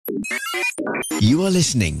You are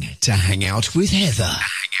listening to Hang Out with Heather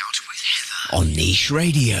on Niche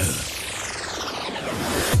Radio.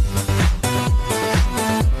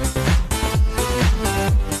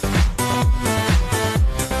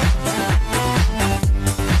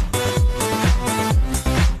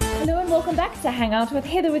 Hello and welcome back to Hang Out with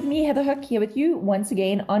Heather, with me, Heather Hook, here with you once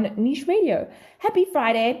again on Niche Radio. Happy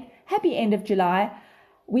Friday, happy end of July.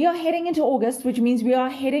 We are heading into August, which means we are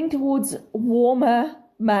heading towards warmer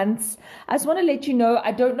months. I just want to let you know,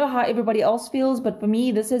 I don't know how everybody else feels, but for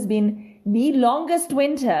me, this has been the longest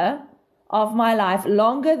winter of my life,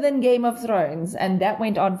 longer than Game of Thrones, and that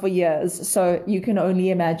went on for years, so you can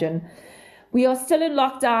only imagine. We are still in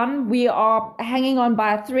lockdown. We are hanging on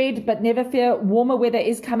by a thread, but never fear, warmer weather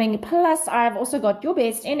is coming. Plus, I've also got your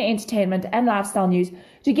best in entertainment and lifestyle news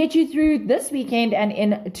to get you through this weekend and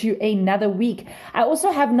into another week. I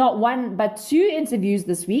also have not one, but two interviews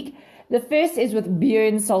this week. The first is with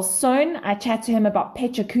Björn Salsón. I chat to him about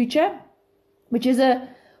Pecha Kucha, which is a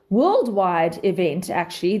worldwide event,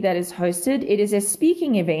 actually, that is hosted. It is a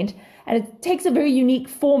speaking event, and it takes a very unique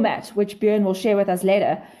format, which Björn will share with us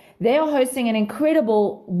later. They are hosting an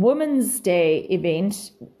incredible Women's Day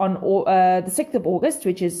event on the 6th of August,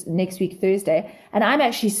 which is next week, Thursday. And I'm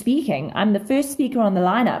actually speaking. I'm the first speaker on the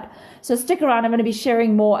lineup. So stick around. I'm going to be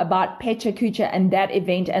sharing more about Pecha Kucha and that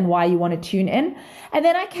event and why you want to tune in. And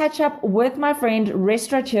then I catch up with my friend,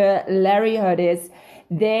 restaurateur Larry Hodes.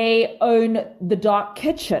 They own The Dark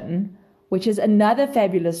Kitchen, which is another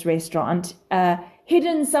fabulous restaurant,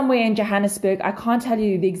 hidden somewhere in Johannesburg. I can't tell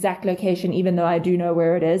you the exact location, even though I do know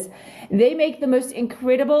where it is. They make the most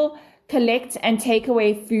incredible collect and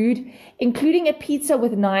takeaway food, including a pizza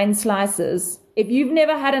with 9 slices. If you've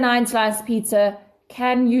never had a 9-slice pizza,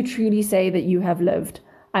 can you truly say that you have lived?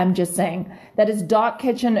 I'm just saying. That is Dark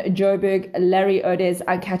Kitchen, Joburg, Larry Hodes.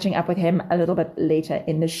 I'm catching up with him a little bit later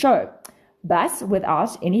in the show. But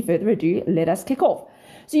without any further ado, let us kick off.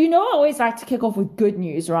 So I always like to kick off with good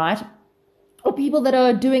news, right? Or people that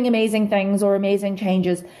are doing amazing things or amazing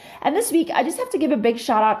changes. And this week, I just have to give a big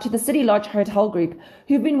shout out to the City Lodge Hotel Group,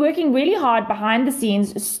 who've been working really hard behind the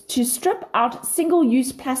scenes to strip out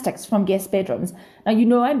single-use plastics from guest bedrooms.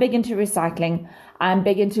 Now, I'm big into recycling. I'm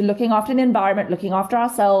big into looking after the environment, looking after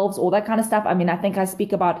ourselves, all that kind of stuff. I think I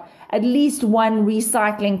speak about at least one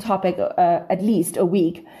recycling topic at least a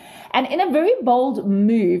week. And in a very bold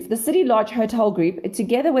move, the City Lodge Hotel Group,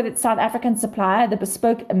 together with its South African supplier, the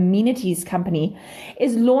Bespoke Amenities Company,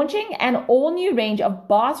 is launching an all-new range of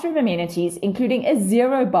bathroom amenities, including a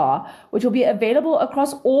zero bar, which will be available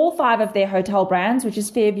across all 5 of their hotel brands, which is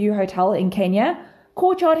Fairview Hotel in Kenya,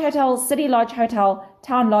 Courtyard Hotel, City Lodge Hotel,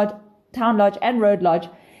 Town Lodge, and Road Lodge,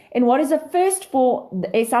 in what is a first for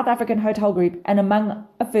a South African hotel group and among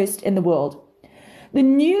a first in the world. The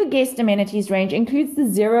new guest amenities range includes the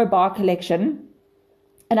Zero Bar collection,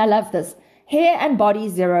 and I love this. Hair and body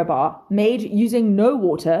Zero Bar, made using no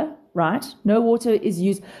water, right? No water is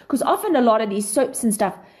used, because often a lot of these soaps and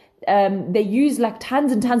stuff, they use like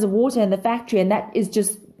tons and tons of water in the factory, and that is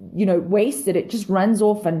just, wasted. It just runs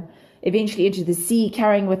off and eventually into the sea,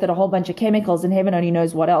 carrying with it a whole bunch of chemicals and heaven only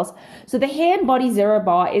knows what else. So the Hair and Body Zero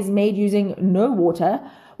Bar is made using no water,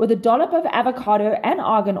 with a dollop of avocado and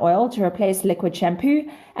argan oil to replace liquid shampoo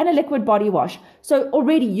and a liquid body wash. So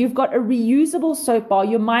already you've got a reusable soap bar.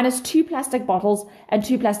 You're minus 2 plastic bottles and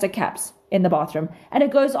 2 plastic caps in the bathroom. And it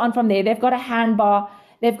goes on from there. They've got a hand bar.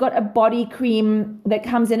 They've got a body cream that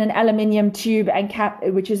comes in an aluminium tube and cap,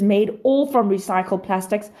 which is made all from recycled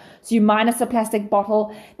plastics. So you minus a plastic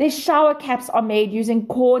bottle. Their shower caps are made using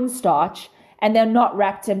cornstarch, and they're not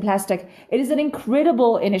wrapped in plastic. It is an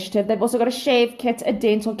incredible initiative. They've also got a shave kit, a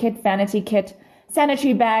dental kit, vanity kit,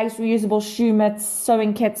 sanitary bags, reusable shoe mitts,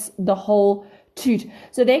 sewing kits, the whole toot.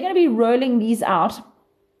 So they're going to be rolling these out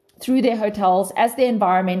through their hotels as their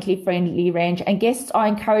environmentally friendly range, and guests are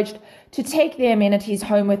encouraged to take their amenities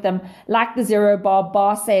home with them, like the Zero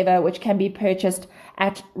Bar Saver, which can be purchased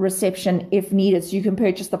at reception if needed. So you can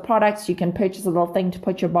purchase the products, you can purchase a little thing to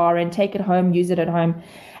put your bar in, take it home, use it at home.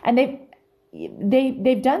 And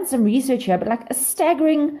they've done some research here, but like a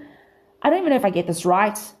staggering, I don't even know if I get this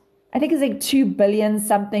right, I think it's like 2 billion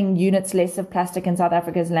something units less of plastic in South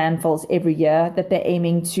Africa's landfills every year that they're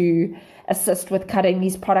aiming to assist with cutting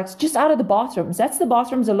these products just out of the bathrooms. That's the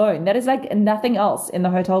bathrooms alone. That is like nothing else in the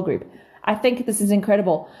hotel group. I think this is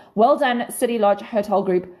incredible. Well done, City Lodge Hotel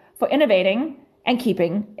Group, for innovating and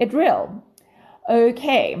keeping it real.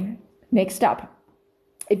 Okay, next up.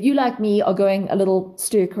 If you, like me, are going a little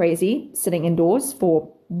stir crazy, sitting indoors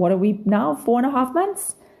for, what are we now, 4.5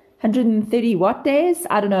 months? 130 what days?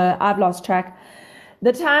 I don't know. I've lost track.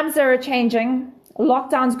 The times are changing.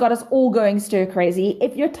 Lockdown's got us all going stir crazy.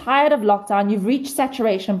 If you're tired of lockdown, you've reached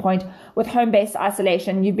saturation point with home-based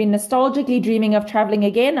isolation, you've been nostalgically dreaming of traveling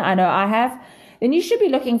again, I know I have, then you should be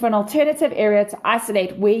looking for an alternative area to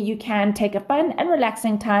isolate where you can take a fun and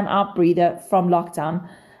relaxing time out breather from lockdown.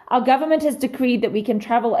 Our government has decreed that we can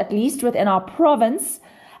travel at least within our province.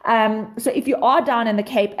 So if you are down in the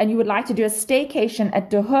Cape and you would like to do a staycation at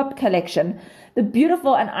De Hoop Collection, the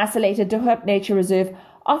beautiful and isolated De Hoop Nature Reserve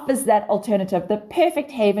offers that alternative, the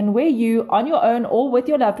perfect haven where you, on your own or with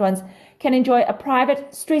your loved ones, can enjoy a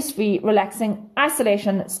private, stress-free, relaxing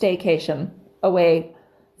isolation staycation away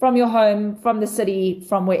from your home, from the city,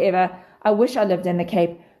 from wherever. I wish I lived in the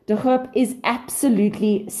Cape. De Hoop is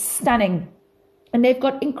absolutely stunning. And they've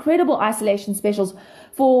got incredible isolation specials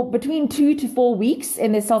for between 2 to 4 weeks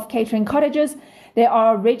in their self-catering cottages. They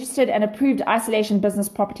are a registered and approved isolation business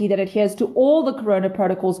property that adheres to all the corona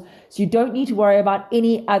protocols, so you don't need to worry about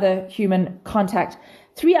any other human contact.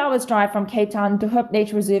 3 hours drive from Cape Town, De Hoop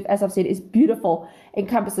Nature Reserve, as I've said, is beautiful. It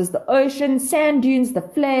encompasses the ocean, sand dunes, the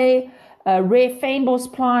vlei, rare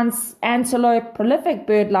fynbos plants, antelope, prolific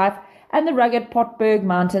bird life, and the rugged Potberg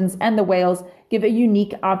Mountains and the whales give a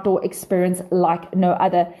unique outdoor experience like no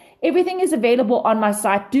other. Everything is available on my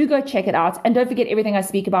site. Do go check it out. And don't forget, everything I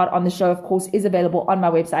speak about on the show, of course, is available on my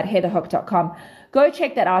website, heatherhook.com. Go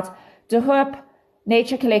check that out. De Hoop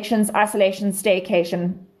Nature Collections Isolation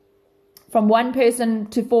Staycation. From 1 person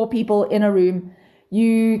to 4 people in a room.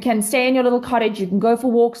 You can stay in your little cottage. You can go for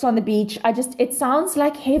walks on the beach. It sounds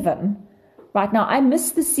like heaven. Right now, I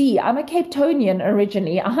miss the sea. I'm a Cape Townian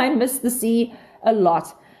originally. I miss the sea a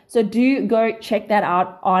lot. So do go check that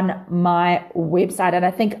out on my website. And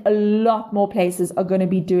I think a lot more places are going to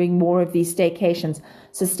be doing more of these staycations.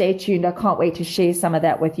 So stay tuned. I can't wait to share some of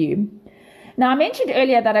that with you. Now, I mentioned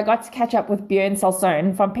earlier that I got to catch up with Björn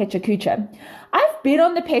Salsone from Pecha Kucha. I've been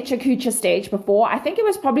on the Pecha Kucha stage before. I think it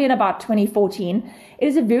was probably in about 2014. It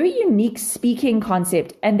is a very unique speaking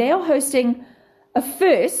concept. And they are hosting a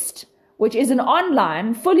first, which is an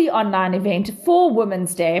fully online event for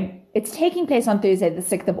Women's Day. It's taking place on Thursday, the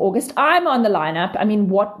 6th of August. I'm on the lineup. I mean,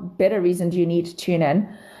 what better reason do you need to tune in?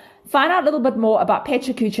 Find out a little bit more about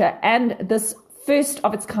Pecha Kucha and this first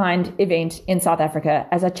of its kind event in South Africa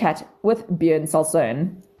as I chat with Björn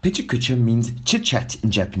Salsone. Pecha Kucha means chit chat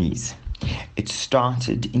in Japanese. It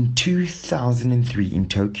started in 2003 in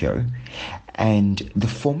Tokyo, and the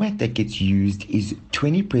format that gets used is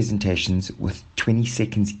 20 presentations with 20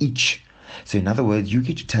 seconds each. So in other words, you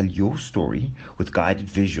get to tell your story with guided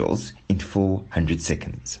visuals in 400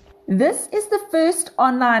 seconds. This is the first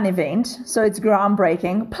online event, so it's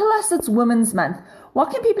groundbreaking, plus it's Women's Month.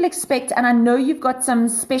 What can people expect? And I know you've got some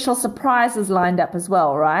special surprises lined up as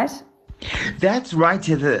well, right? That's right,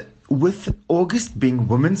 Heather. With August being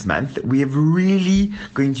Women's Month, we are really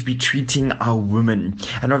going to be treating our women.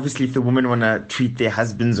 And obviously, if the women want to treat their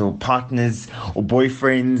husbands or partners or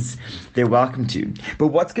boyfriends, they're welcome to. But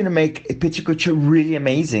what's going to make Pecha Kucha really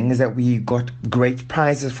amazing is that we got great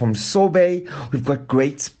prizes from Sorbet. We've got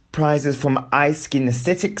great prizes from Eye Skin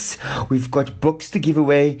Aesthetics. We've got books to give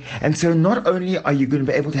away. And so not only are you going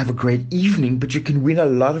to be able to have a great evening, but you can win a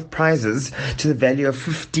lot of prizes to the value of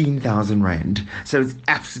 15,000 Rand. So it's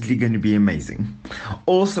absolutely going to be amazing.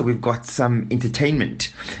 Also, we've got some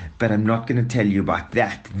entertainment, but I'm not going to tell you about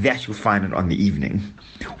that. That you'll find it on the evening.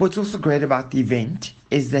 What's also great about the event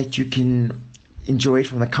is that you can enjoy it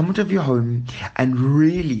from the comfort of your home. And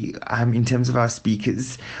really, in terms of our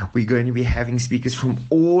speakers, we're going to be having speakers from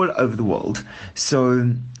all over the world.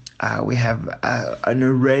 So we have an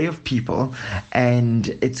array of people, and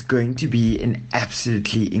it's going to be an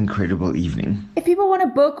absolutely incredible evening. If people want to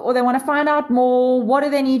book or they want to find out more, what do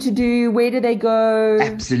they need to do? Where do they go?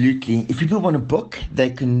 Absolutely. If people want to book, they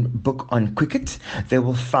can book on Quicket. They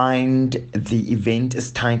will find the event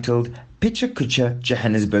is titled Pecha Kucha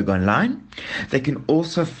Johannesburg online. They can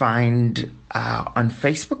also find on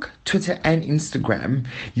Facebook, Twitter, and Instagram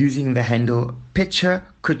using the handle Pecha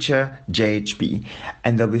Kucha JHB,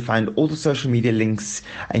 and they'll be find all the social media links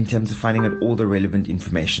in terms of finding out all the relevant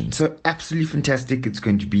information. So absolutely fantastic. It's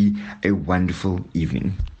going to be a wonderful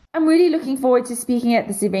evening. I'm really looking forward to speaking at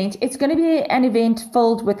this event. It's going to be an event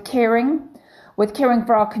filled with caring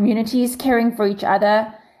for our communities, caring for each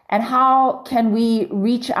other. And how can we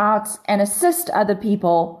reach out and assist other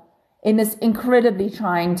people in this incredibly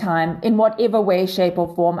trying time in whatever way, shape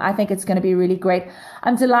or form? I think it's going to be really great.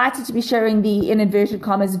 I'm delighted to be sharing the, in inverted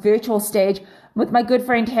commas, virtual stage with my good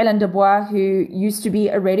friend Helen Dubois, who used to be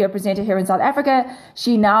a radio presenter here in South Africa.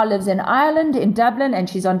 She now lives in Ireland, in Dublin, and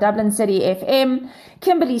she's on Dublin City FM.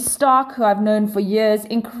 Kimberly Stark, who I've known for years,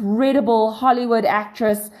 incredible Hollywood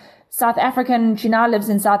actress, South African. She now lives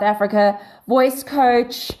in South Africa. Voice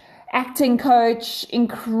coach, acting coach,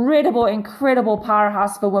 incredible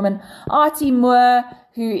powerhouse for women. Artie Moore,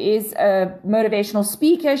 who is a motivational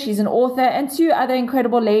speaker. She's an author, and two other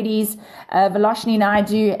incredible ladies, Velashni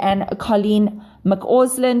Naidu and Colleen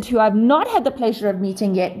McAusland, who I've not had the pleasure of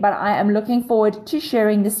meeting yet, but I am looking forward to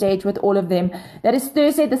sharing the stage with all of them. That is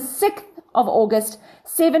Thursday, the 6th of August,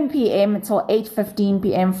 7 p.m. until 8:15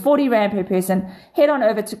 p.m., 40 Rand per person. Head on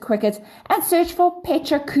over to Quicket and search for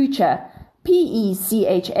Pecha Kucha,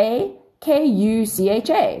 Pechakucha,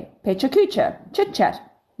 Pecha Kucha, Chit Chat.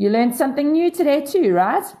 You learned something new today too,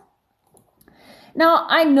 right? Now,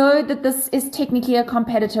 I know that this is technically a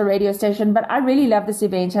competitor radio station, but I really love this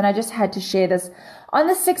event and I just had to share this. On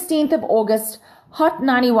the 16th of August, Hot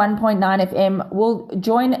 91.9 FM will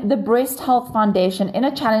join the Breast Health Foundation in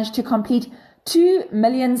a challenge to complete 2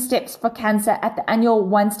 million steps for cancer at the annual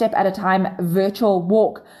One Step at a Time virtual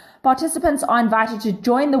walk. Participants are invited to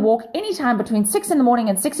join the walk anytime between 6 in the morning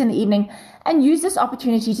and 6 in the evening and use this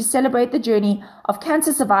opportunity to celebrate the journey of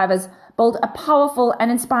cancer survivors, build a powerful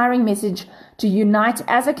and inspiring message to unite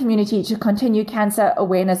as a community to continue cancer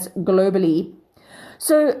awareness globally.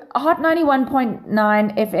 So Hot 91.9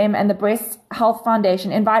 FM and the Breast Health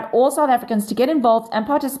Foundation invite all South Africans to get involved and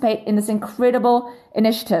participate in this incredible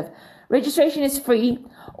initiative. Registration is free.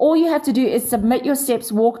 All you have to do is submit your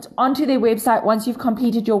steps walked onto their website once you've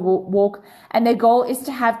completed your walk, and their goal is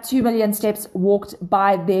to have 2 million steps walked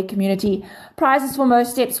by their community. Prizes for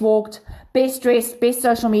most steps walked, best dressed, best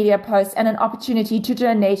social media posts, and an opportunity to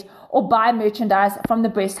donate or buy merchandise from the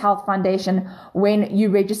Breast Health Foundation when you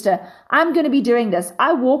register. I'm going to be doing this.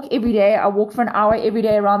 I walk every day. I walk for an hour every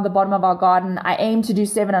day around the bottom of our garden. I aim to do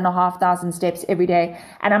 7,500 steps every day,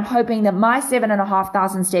 and I'm hoping that my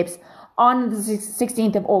 7,500 steps on the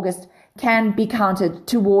 16th of August can be counted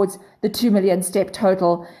towards the 2 million step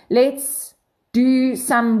total. Let's do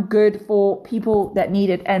some good for people that need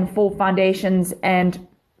it and for foundations and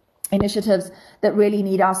initiatives that really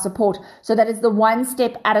need our support. So that is the One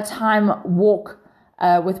Step at a Time walk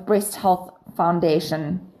with Breast Health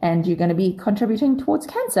Foundation. And you're going to be contributing towards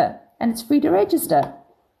cancer. And it's free to register.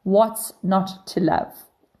 What's not to love?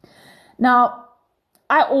 Now,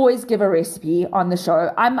 I always give a recipe on the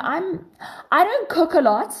show. I don't cook a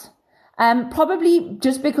lot. Probably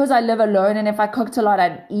just because I live alone, and if I cooked a lot,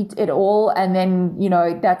 I'd eat it all, and then,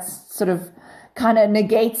 that's sort of kind of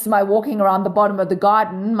negates my walking around the bottom of the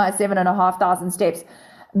garden, my 7,500 steps.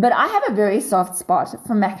 But I have a very soft spot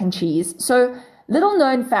for mac and cheese. So, little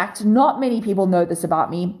known fact, not many people know this about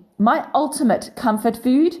me. My ultimate comfort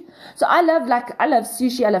food. So I love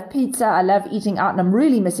sushi, I love pizza, I love eating out, and I'm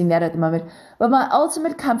really missing that at the moment. But my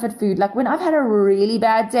ultimate comfort food, like when I've had a really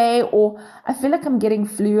bad day, or I feel like I'm getting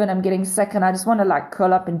flu and I'm getting sick and I just want to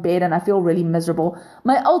curl up in bed and I feel really miserable,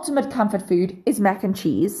 my ultimate comfort food is mac and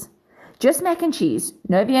cheese. Just mac and cheese.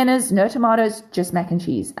 No Viennas, no tomatoes, just mac and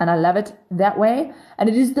cheese. And I love it that way. And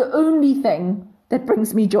it is the only thing that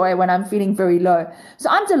brings me joy when I'm feeling very low.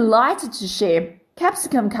 So I'm delighted to share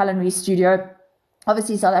Capsicum Culinary Studio,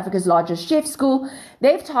 obviously South Africa's largest chef school.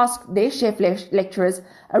 They've tasked their chef lecturers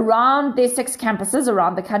around their 6 campuses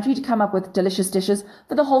around the country to come up with delicious dishes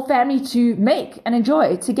for the whole family to make and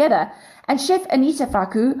enjoy together. And Chef Anita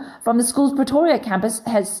Faku from the school's Pretoria campus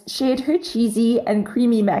has shared her cheesy and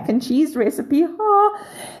creamy mac and cheese recipe.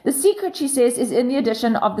 The secret, she says, is in the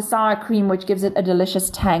addition of the sour cream, which gives it a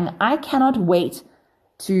delicious tang. I cannot wait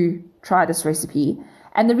to try this recipe.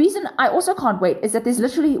 And the reason I also can't wait is that there's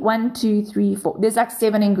literally 1, 2, 3, 4. There's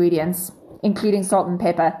 7 ingredients, including salt and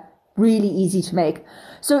pepper. Really easy to make.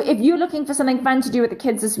 So if you're looking for something fun to do with the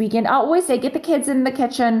kids this weekend, I always say get the kids in the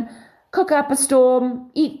kitchen, cook up a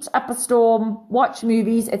storm, eat up a storm, watch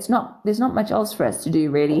movies. There's not much else for us to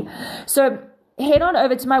do, really. So head on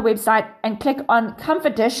over to my website and click on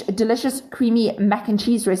Comfort Dish, a delicious creamy mac and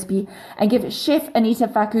cheese recipe, and give Chef Anita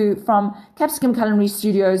Faku from Capsicum Culinary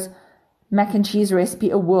Studios mac and cheese recipe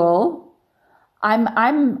a whirl. I'm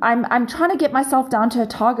trying to get myself down to a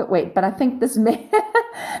target weight, but I think this may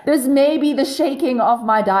be the shaking of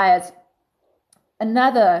my diet.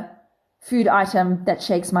 Another food item that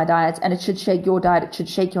shakes my diet, and it should shake your diet, it should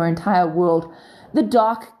shake your entire world. The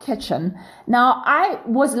Dark Kitchen. Now, I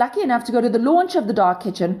was lucky enough to go to the launch of the Dark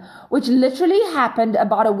Kitchen, which literally happened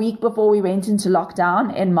about a week before we went into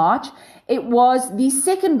lockdown in March. It was the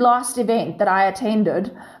second last event that I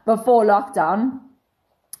attended before lockdown,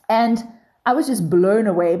 and I was just blown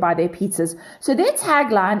away by their pizzas. So their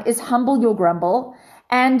tagline is "Humble Your Grumble,"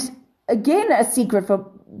 and again, a secret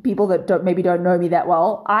for people that don't know me that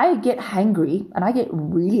well, I get hangry, and I get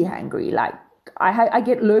really hangry. I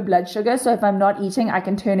get low blood sugar, so if I'm not eating, I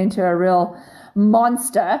can turn into a real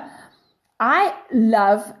monster. I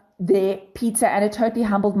love their pizza, and it totally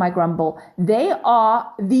humbled my grumble. They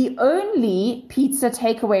are the only pizza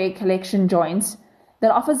takeaway collection joint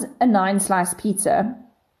that offers a 9-slice pizza.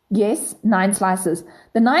 Yes, 9 slices.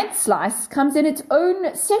 The 9th slice comes in its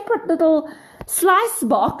own separate little slice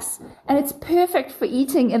box, and it's perfect for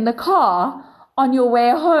eating in the car on your way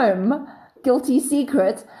home. Guilty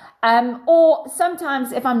secret. Or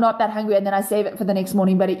sometimes if I'm not that hungry, and then I save it for the next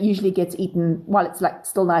morning, but it usually gets eaten while it's like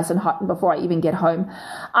still nice and hot and before I even get home.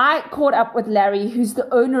 I caught up with Larry, who's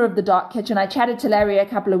the owner of the Dark Kitchen. I chatted to Larry a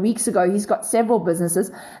couple of weeks ago. He's got several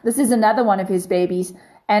businesses. This is another one of his babies,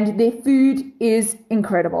 and their food is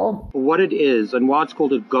incredible. What it is, and why it's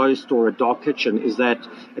called a ghost or a dark kitchen, is that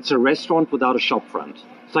it's a restaurant without a shop front.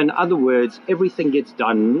 So in other words, everything gets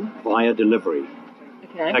done via delivery.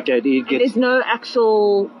 Okay. There's no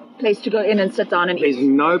actual place to go in and sit down and eat. There's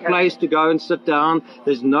no place to go and sit down.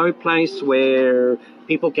 There's no place where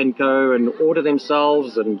people can go and order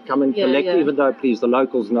themselves and come and collect, even though, please, the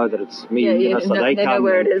locals know that it's me. So they know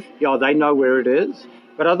where it is. Yeah, they know where it is.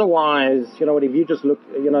 But otherwise, you know what, if you just look,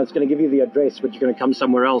 you know, it's going to give you the address, but you're going to come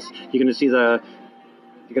somewhere else, you're going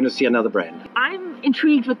to see another brand. I'm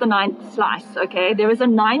intrigued with the 9th slice, okay? There is a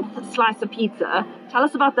 9th slice of pizza. Tell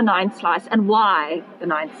us about the 9th slice and why the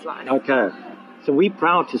 9th slice. Okay. So we're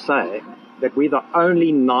proud to say that we're the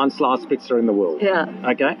only 9-slice pizza in the world. Yeah.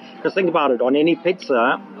 Okay? Because think about it. On any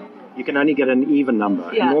pizza, you can only get an even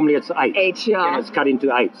number. Yeah. And normally it's 8. 8, yeah. And it's cut into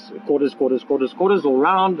 8s. Quarters all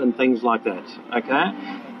round and things like that. Okay?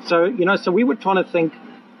 So, you know, so we were trying to think,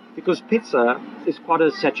 because pizza is quite a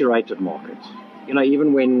saturated market. You know,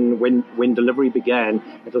 even when delivery began,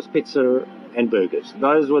 it was pizza and burgers.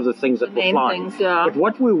 Those were the things that were flying. But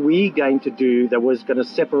what were we going to do that was going to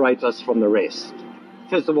separate us from the rest?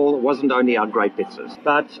 First of all, it wasn't only our great pizzas,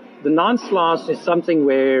 but the 9-slice is something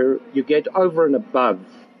where you get over and above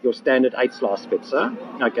your standard 8-slice pizza,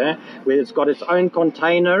 okay, where it's got its own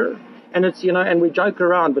container. And it's, you know, and we joke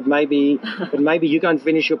around, but maybe you go and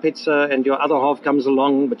finish your pizza and your other half comes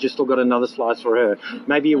along, but you still got another slice for her.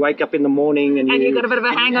 Maybe you wake up in the morning and you've got a bit of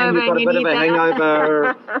a hangover.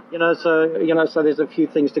 So there's a few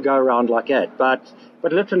things to go around like that. But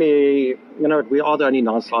literally, you know, we are the only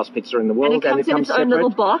 9-slice pizza in the world. And it comes in its own little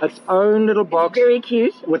box. Its own little box. It's very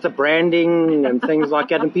cute. With the branding and things like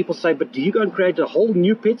that. And people say, but do you go and create a whole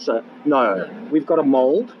new pizza? No. We've got a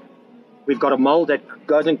mold. We've got a mold that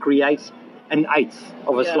goes and creates an 1/8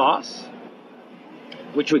 of a slice,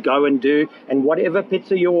 which we go and do. And whatever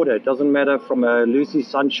pizza you order, it doesn't matter from a Lucy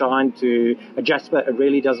Sunshine to a Jasper, it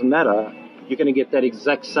really doesn't matter. You're going to get that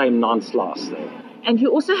exact same 9-slice there. And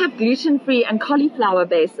you also have gluten-free and cauliflower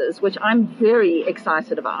bases, which I'm very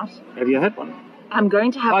excited about. Have you had one? I'm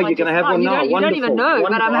going to have one. Oh, you're going to have one now. You don't even know,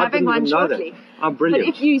 but I'm having one shortly. Oh, brilliant.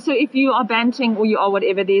 But if you are banting or you are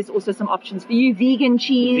whatever, there's also some options for you. Vegan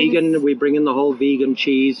cheese. Vegan, we bring in the whole vegan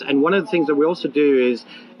cheese. And one of the things that we also do is,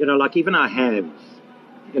 you know, like even our hams,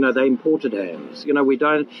 you know, they're imported hams. You know, we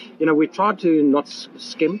try to not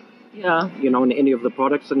skimp, you know, in any of the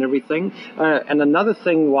products and everything. And another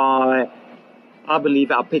thing why I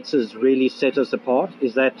believe our pizzas really set us apart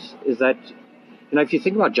is that, you know, if you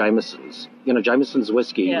think about Jameson's, you know, Jameson's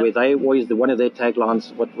whiskey, where they always, one of their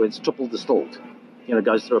taglines, where it's triple distilled, you know,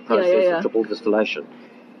 goes through a process of triple distillation.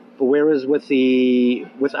 But whereas with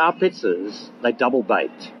our pizzas, they double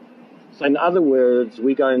baked. So in other words,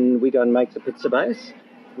 we go and make the pizza base,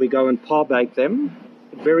 we go and par bake them,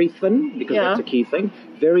 very thin, because that's a key thing,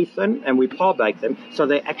 very thin, and we par bake them, so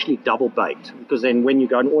they're actually double baked, because then when you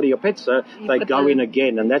go and order your pizza, they go in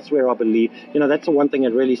again, and that's where I believe, you know, that's the one thing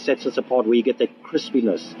that really sets us apart, where you get that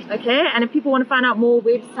crispiness. Okay, and if people want to find out more,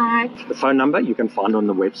 website? The phone number you can find on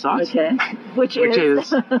the website. Okay. Which is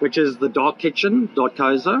the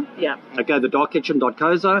darkkitchen.co.za. Yeah. Okay, the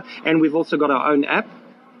darkkitchen.co.za, and we've also got our own app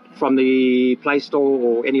from the Play Store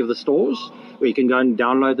or any of the stores, where you can go and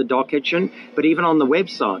download the Dark Kitchen. But even on the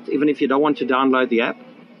website, even if you don't want to download the app,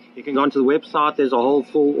 you can go onto the website. There's a whole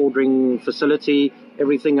full ordering facility,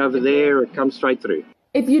 everything over there. It comes straight through.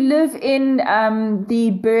 If you live in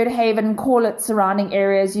the Birdhaven, call it surrounding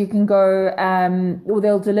areas, you can go, or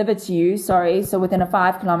they'll deliver to you, so within a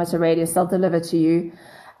 5-kilometer radius, they'll deliver to you.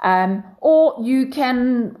 Or you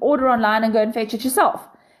can order online and go and fetch it yourself.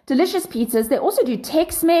 Delicious pizzas. They also do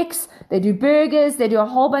Tex-Mex, they do burgers, they do a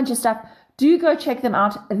whole bunch of stuff. Do go check them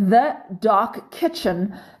out,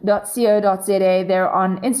 thedarkkitchen.co.za. They're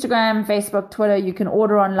on Instagram, Facebook, Twitter. You can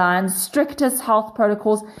order online, strictest health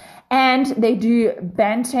protocols. And they do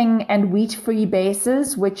banting and wheat-free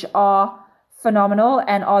bases, which are phenomenal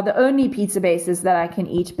and are the only pizza bases that I can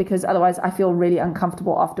eat, because otherwise I feel really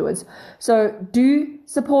uncomfortable afterwards. So do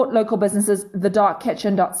support local businesses,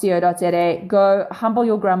 thedarkkitchen.co.za. Go humble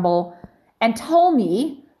your grumble and tell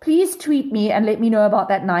me, please tweet me and let me know about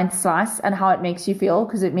that 9th slice and how it makes you feel,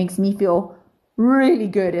 because it makes me feel really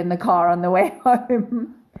good in the car on the way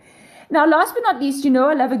home. Now, last but not least,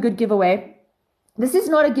 I love a good giveaway. This is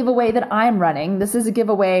not a giveaway that I'm running. This is a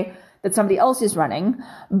giveaway that somebody else is running.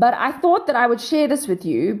 But I thought that I would share this with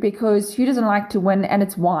you, because who doesn't like to win? And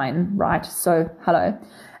it's wine, right? So, hello.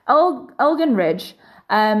 Elgin Ridge.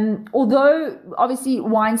 Although, obviously,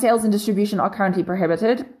 wine sales and distribution are currently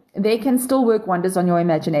prohibited, they can still work wonders on your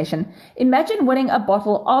imagination. Imagine winning a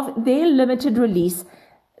bottle of their limited release.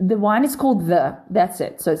 The wine is called that's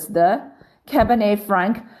it. So it's the Cabernet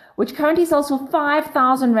Franc, which currently sells for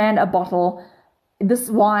 5,000 Rand a bottle. This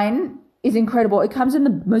wine is incredible. It comes in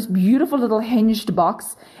the most beautiful little hinged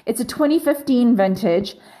box. It's a 2015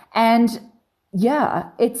 vintage. And yeah,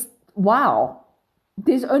 it's wow.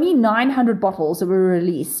 There's only 900 bottles that were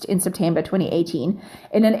released in September 2018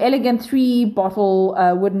 in an elegant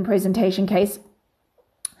 3-bottle wooden presentation case.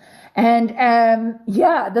 And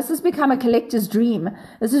this has become a collector's dream.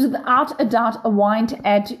 This is without a doubt a wine to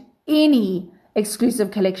add to any exclusive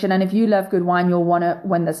collection. And if you love good wine, you'll want to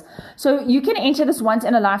win this. So you can enter this once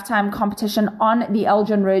in a lifetime competition on the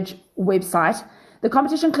Elgin Ridge website. The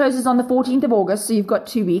competition closes on the 14th of August, so you've got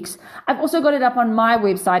 2 weeks. I've also got it up on my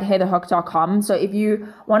website, heatherhook.com. So if you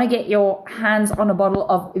want to get your hands on a bottle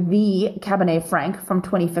of the Cabernet Franc from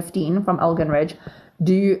 2015 from Elgin Ridge,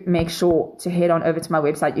 do make sure to head on over to my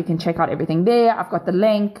website. You can check out everything there. I've got the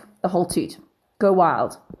link, the whole toot. Go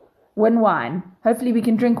wild. Win wine. Hopefully we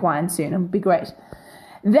can drink wine soon. It would be great.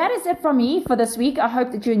 That is it from me for this week. I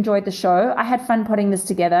hope that you enjoyed the show. I had fun putting this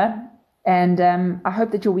together. And I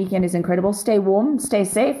hope that your weekend is incredible. Stay warm, stay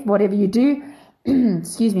safe, whatever you do.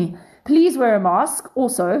 Excuse me. Please wear a mask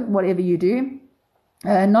also, whatever you do.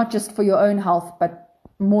 Not just for your own health, but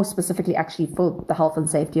more specifically actually for the health and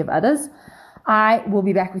safety of others. I will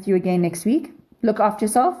be back with you again next week. Look after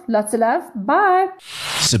yourself. Lots of love. Bye.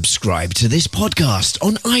 Subscribe to this podcast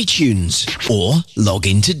on iTunes or log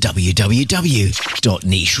into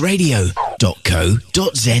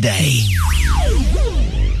www.nicheradio.co.za.